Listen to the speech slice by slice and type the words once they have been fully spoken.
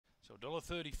So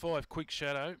 $1.35 Quick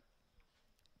Shadow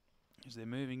as they're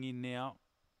moving in now.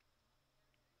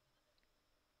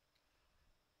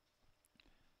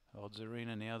 Odds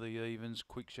Arena now the evens.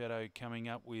 Quick Shadow coming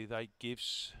up with 8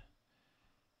 gifts.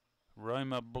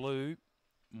 Roma Blue,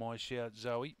 My Shout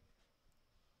Zoe.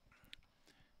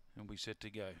 And we set to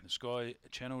go. The Sky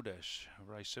Channel Dash,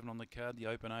 race 7 on the card. The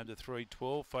open over to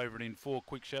 3.12. Favourite in 4,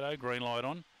 Quick Shadow. Green light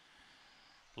on.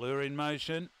 Lure in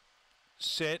motion.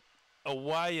 Set.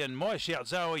 Away, and My Shout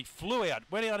Zoe flew out.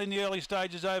 Went out in the early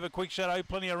stages over Quick Shadow.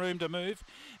 Plenty of room to move.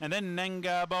 And then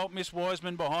Nangar Bolt, Miss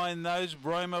Wiseman behind those.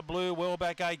 Roma Blue, well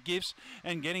back 8 gifts.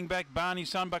 And getting back Barney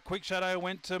Sun. But Quick Shadow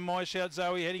went to My Shout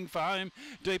Zoe heading for home.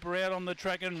 Deeper out on the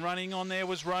track and running on there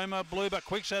was Roma Blue. But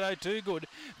Quick Shadow too good.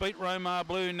 Beat Roma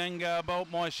Blue, Nangar Bolt,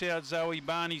 My Shout Zoe,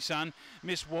 Barney Sun.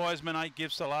 Miss Wiseman 8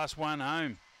 gifts, the last one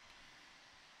home.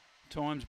 Times